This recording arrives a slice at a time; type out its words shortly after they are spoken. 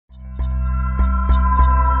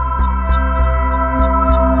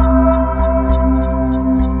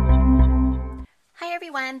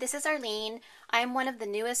everyone, this is Arlene. I'm one of the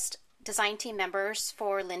newest design team members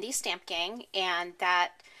for Lindy Stamp Gang, and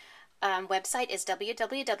that website is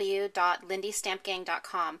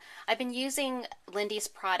www.lindystampgang.com. I've been using Lindy's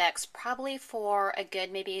products probably for a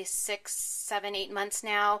good maybe 6, 7, 8 months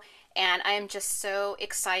now, and I am just so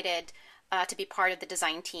excited to be part of the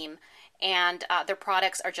design team. And their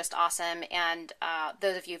products are just awesome, and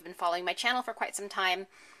those of you who've been following my channel for quite some time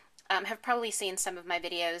have probably seen some of my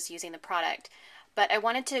videos using the product. But I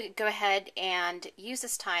wanted to go ahead and use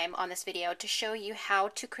this time on this video to show you how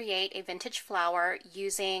to create a vintage flower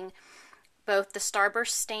using both the Starburst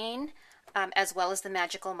stain as well as the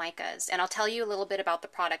magical micas. And I'll tell you a little bit about the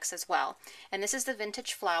products as well. And this is the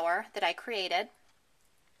vintage flower that I created.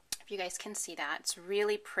 If you guys can see that, it's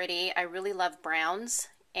really pretty. I really love browns,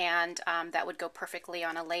 and that would go perfectly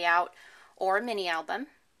on a layout or a mini album.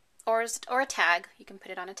 Or a tag. You can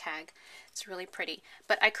put it on a tag. It's really pretty.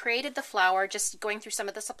 But I created the flower just going through some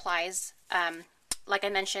of the supplies. Like I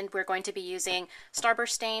mentioned, we're going to be using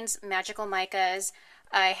Starburst stains, magical micas.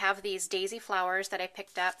 I have these daisy flowers that I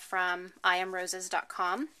picked up from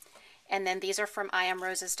iamroses.com. And then these are from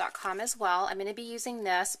iamroses.com as well. I'm going to be using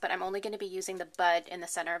this, but I'm only going to be using the bud in the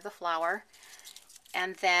center of the flower.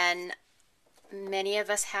 And then many of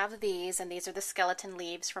us have these, and these are the skeleton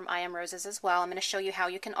leaves from I Am Roses as well. I'm going to show you how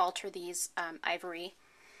you can alter these ivory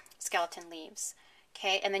skeleton leaves.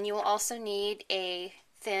 Okay, and then you will also need a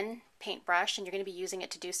thin paintbrush, and you're going to be using it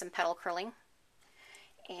to do some petal curling.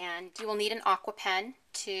 And you will need an aqua pen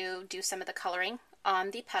to do some of the coloring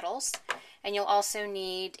on the petals. And you'll also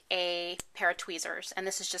need a pair of tweezers, and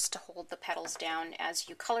this is just to hold the petals down as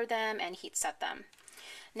you color them and heat set them.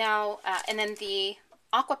 Now, and then the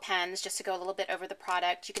aqua pens, just to go a little bit over the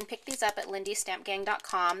product, you can pick these up at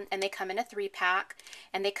lindystampgang.com, and they come in a 3-pack,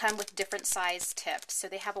 and they come with different size tips. So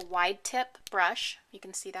they have a wide tip brush, you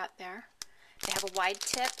can see that there. They have a wide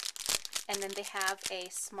tip, and then they have a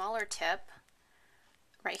smaller tip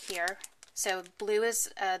right here. So blue is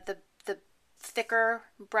the thicker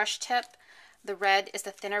brush tip, the red is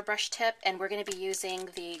the thinner brush tip, and we're going to be using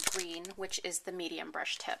the green, which is the medium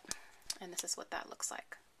brush tip. And this is what that looks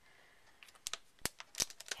like.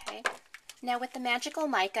 Okay. Now with the magical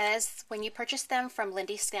micas, when you purchase them from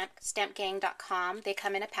lindystampgang.com, they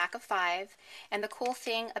come in a pack of 5, and the cool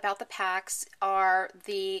thing about the packs are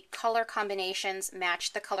the color combinations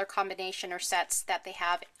match the color combination or sets that they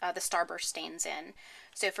have the Starburst stains in.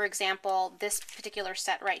 So for example, this particular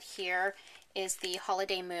set right here is the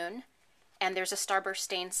Holiday Moon, and there's a Starburst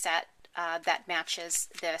stain set that matches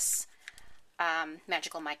this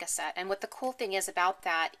magical mica set. And what the cool thing is about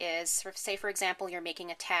that is, say for example you're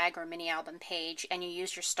making a tag or mini album page and you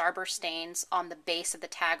use your Starburst stains on the base of the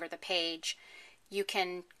tag or the page, you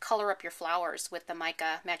can color up your flowers with the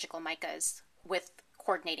magical micas with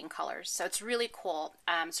coordinating colors. So it's really cool.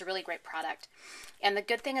 It's a really great product. And the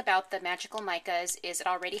good thing about the magical micas is it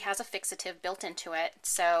already has a fixative built into it.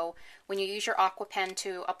 So when you use your aqua pen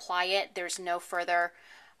to apply it, there's no further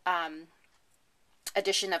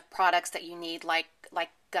addition of products that you need like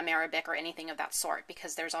gum arabic or anything of that sort,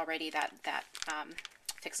 because there's already that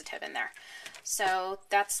fixative in there. So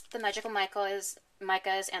that's the magical micas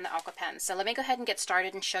and the aqua pen. So let me go ahead and get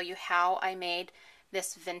started and show you how I made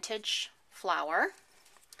this vintage flower.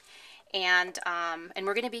 And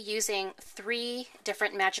we're going to be using 3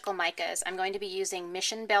 different magical micas. I'm going to be using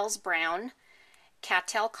Mission Bells Brown,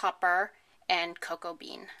 Cattail Copper, and Cocoa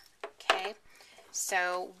Bean. Okay,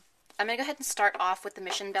 so I'm going to go ahead and start off with the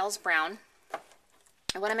Mission Bells Brown.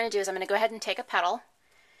 And what I'm going to do is I'm going to go ahead and take a petal,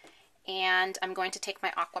 and I'm going to take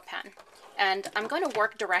my aqua pen. And I'm going to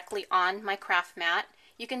work directly on my craft mat.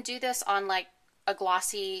 You can do this on like a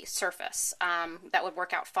glossy surface. That would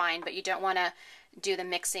work out fine, but you don't want to do the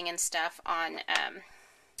mixing and stuff on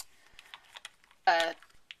a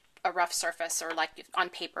rough surface, or like on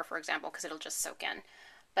paper, for example, because it'll just soak in.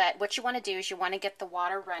 But what you want to do is you want to get the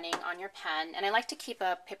water running on your pen, and I like to keep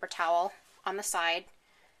a paper towel on the side.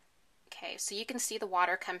 Okay, so you can see the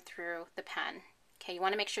water come through the pen. Okay, you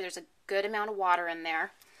want to make sure there's a good amount of water in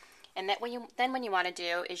there. And that when you want to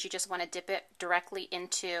do is you just want to dip it directly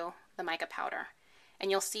into the mica powder. And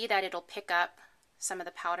you'll see that it'll pick up some of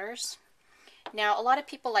the powders. Now, a lot of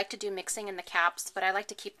people like to do mixing in the caps, but I like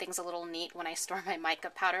to keep things a little neat when I store my mica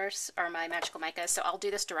powders or my magical micas. So I'll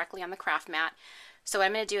do this directly on the craft mat. So what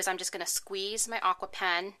I'm going to do is I'm just going to squeeze my aqua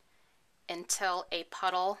pen until a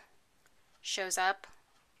puddle shows up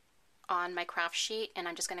on my craft sheet, and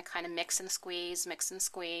I'm just going to kind of mix and squeeze,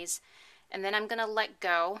 and then I'm going to let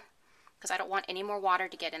go because I don't want any more water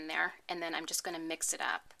to get in there, and then I'm just going to mix it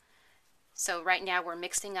up. So right now we're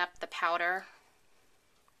mixing up the powder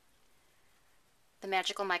the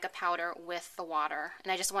magical mica powder with the water.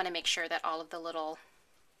 And I just want to make sure that all of the little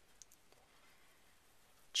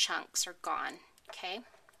chunks are gone. Okay,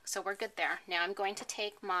 so we're good there. Now I'm going to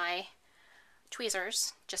take my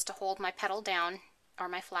tweezers just to hold my petal down, or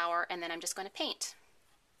my flower, and then I'm just going to paint.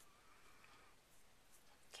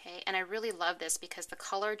 Okay, and I really love this because the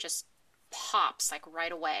color just pops like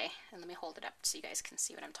right away. And let me hold it up so you guys can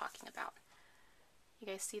see what I'm talking about. You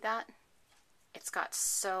guys see that? It's got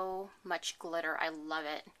so much glitter. I love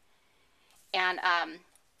it. And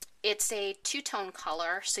it's a two-tone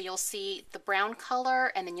color, so you'll see the brown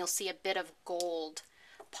color and then you'll see a bit of gold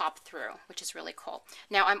pop through, which is really cool.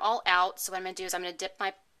 Now I'm all out, so what I'm going to do is I'm going to dip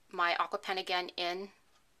my aqua pen again in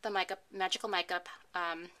the magical mica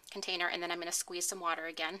container, and then I'm going to squeeze some water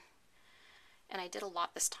again. And I did a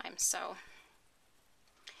lot this time, so.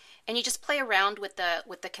 And you just play around with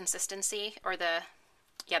the consistency, or the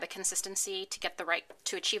consistency to get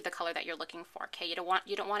to achieve the color that you're looking for. Okay, you don't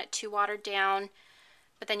want it too watered down,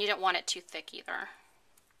 but then you don't want it too thick either.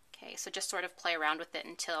 Okay, so just sort of play around with it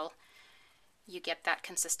until you get that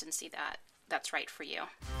consistency that's right for you.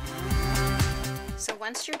 So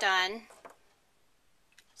once you're done, I'm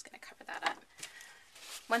just going to cover that up.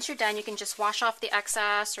 Once you're done, you can just wash off the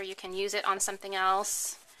excess, or you can use it on something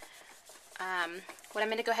else. What I'm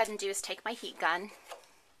going to go ahead and do is take my heat gun, and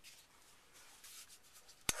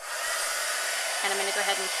I'm going to go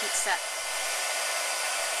ahead and heat set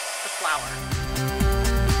the flower.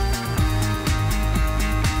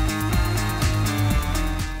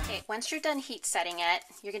 Once you're done heat setting it,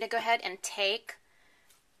 you're going to go ahead and take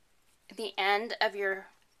the end of your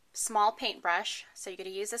small paintbrush, so you're going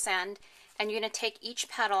to use this end, and you're going to take each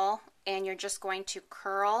petal and you're just going to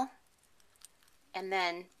curl and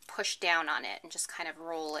then push down on it and just kind of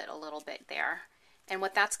roll it a little bit there. And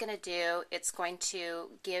what that's going to do, it's going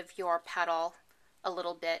to give your petal a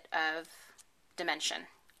little bit of dimension.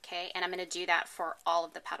 Okay, and I'm going to do that for all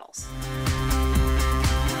of the petals.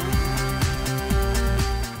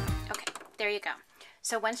 There you go.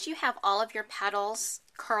 So once you have all of your petals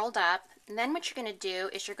curled up, then what you're going to do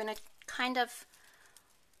is you're going to kind of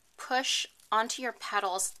push onto your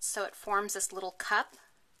petals so it forms this little cup.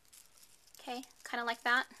 Okay, kind of like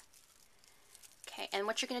that. Okay, and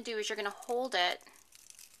what you're going to do is you're going to hold it.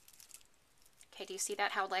 Okay, do you see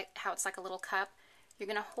that, how it's like a little cup? You're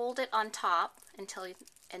going to hold it on top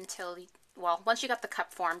well, once you got the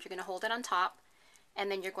cup formed, you're going to hold it on top, and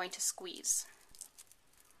then you're going to squeeze.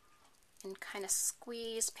 And kind of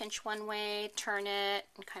squeeze, pinch one way, turn it,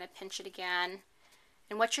 and kind of pinch it again.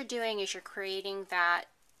 And what you're doing is you're creating that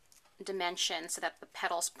dimension so that the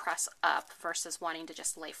petals press up versus wanting to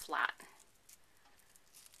just lay flat.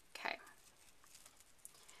 Okay.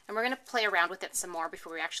 And we're going to play around with it some more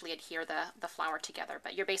before we actually adhere the flower together,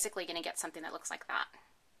 but you're basically going to get something that looks like that.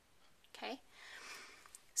 Okay.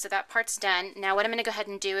 So that part's done. Now what I'm going to go ahead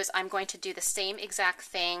and do is I'm going to do the same exact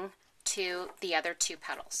thing to the other two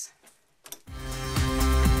petals.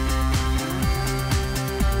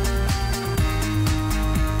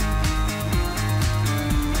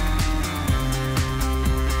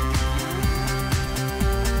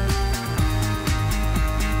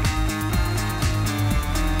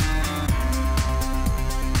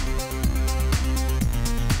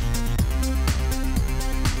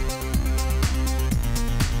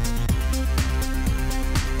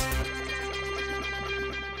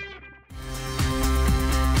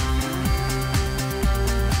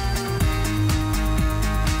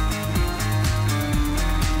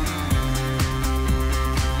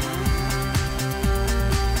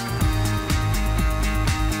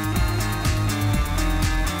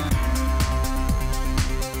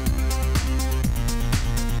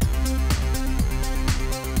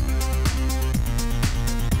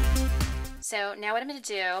 So now what I'm going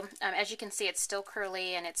to do, as you can see, it's still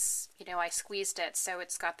curly and it's, I squeezed it, so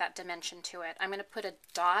it's got that dimension to it. I'm going to put a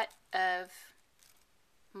dot of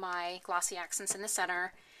my glossy accents in the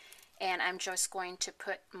center, and I'm just going to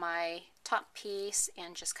put my top piece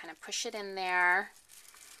and just kind of push it in there.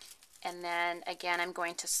 And then again, I'm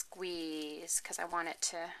going to squeeze because I want it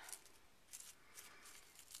to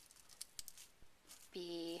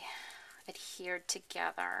be adhered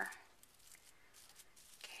together.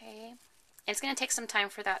 Okay. It's going to take some time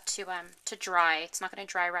for that to dry. It's not going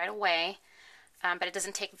to dry right away, but it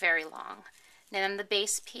doesn't take very long. And then the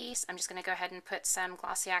base piece, I'm just going to go ahead and put some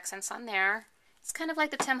glossy accents on there. It's kind of like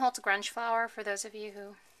the Tim Holtz grunge flower for those of you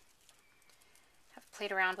who have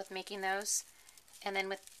played around with making those. And then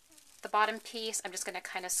with the bottom piece, I'm just going to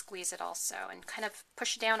kind of squeeze it also and kind of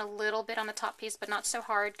push down a little bit on the top piece, but not so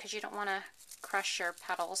hard because you don't want to crush your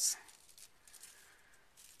petals.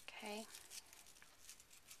 Okay.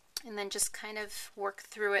 And then just kind of work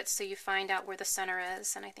through it so you find out where the center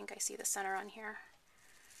is. And I think I see the center on here.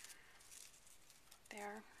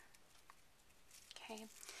 There. Okay.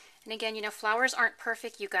 And again, you know, flowers aren't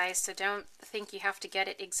perfect, you guys, so don't think you have to get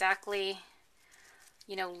it exactly,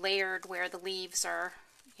 you know, layered where the leaves are,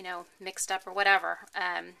 you know, mixed up or whatever.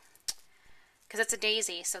 Because it's a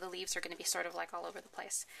daisy, so the leaves are going to be sort of like all over the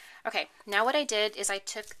place. Okay, now what I did is I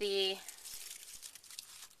took the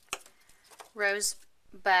rose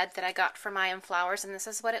bud that I got from I Am Flowers, and this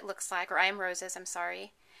is what it looks like, or I Am Roses, I'm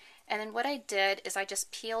sorry. And then what I did is I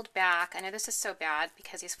just peeled back. I know this is so bad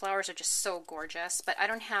because these flowers are just so gorgeous, but I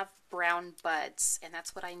don't have brown buds, and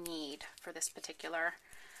that's what I need for this particular.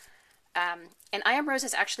 And I Am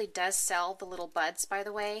Roses actually does sell the little buds, by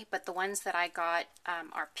the way, but the ones that I got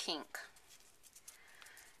are pink.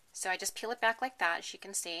 So I just peel it back like that, as you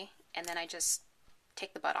can see, and then I just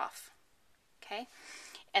take the bud off. Okay?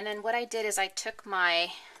 And then what I did is I took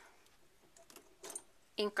my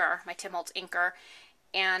inker, my Tim Holtz inker,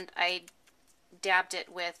 and I dabbed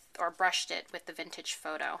it with, or brushed it with the Vintage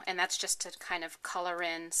Photo. And that's just to kind of color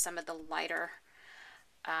in some of the lighter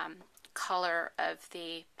color of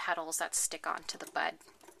the petals that stick onto the bud.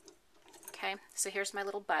 Okay, so here's my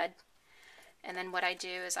little bud. And then what I do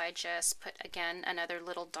is I just put, again, another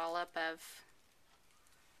little dollop of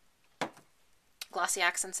glossy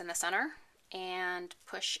accents in the center and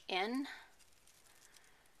push in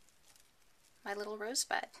my little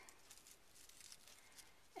rosebud.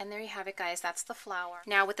 And there you have it, guys. That's the flower.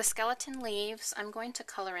 Now with the skeleton leaves, I'm going to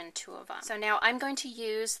color in 2 of them. So now I'm going to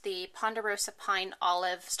use the Ponderosa Pine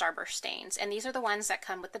Olive Starburst stains. And these are the ones that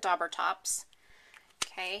come with the dauber tops.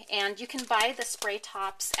 Okay, and you can buy the spray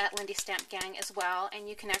tops at Lindy Stamp Gang as well. And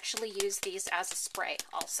you can actually use these as a spray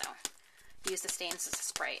also. Use the stains as a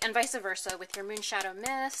spray. And vice versa with your Moonshadow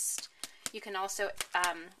Mist. You can also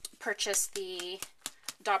purchase the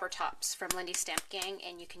dauber tops from Lindy Stamp Gang,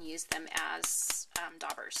 and you can use them as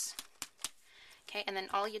daubers. Okay, and then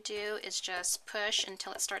all you do is just push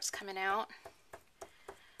until it starts coming out.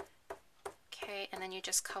 Okay, and then you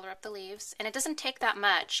just color up the leaves. And it doesn't take that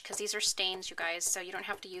much because these are stains, you guys, so you don't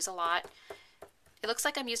have to use a lot. It looks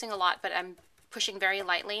like I'm using a lot, but I'm pushing very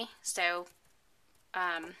lightly, so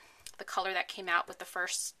the color that came out with the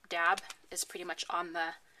first dab is pretty much on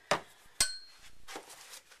the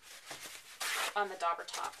dauber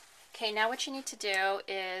top. Okay, now what you need to do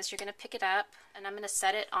is you're going to pick it up, and I'm going to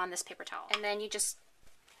set it on this paper towel. And then you just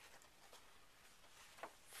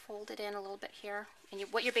fold it in a little bit here. And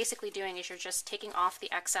what you're basically doing is you're just taking off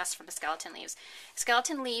the excess from the skeleton leaves.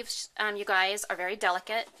 Skeleton leaves, you guys, are very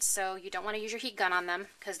delicate, so you don't want to use your heat gun on them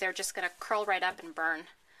because they're just going to curl right up and burn.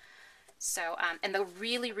 So, and the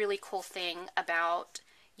really, really cool thing about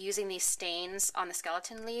using these stains on the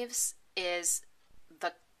skeleton leaves is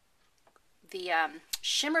the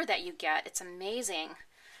shimmer that you get. It's amazing.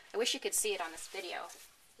 I wish you could see it on this video.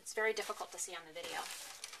 It's very difficult to see on the video.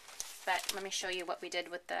 But let me show you what we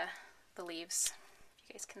did with the leaves.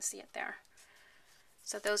 You guys can see it there.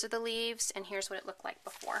 So those are the leaves, and here's what it looked like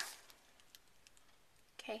before.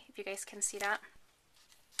 Okay, if you guys can see that.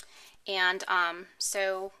 And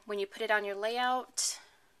so when you put it on your layout,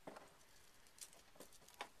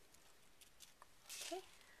 okay,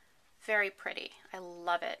 very pretty. I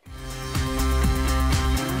love it.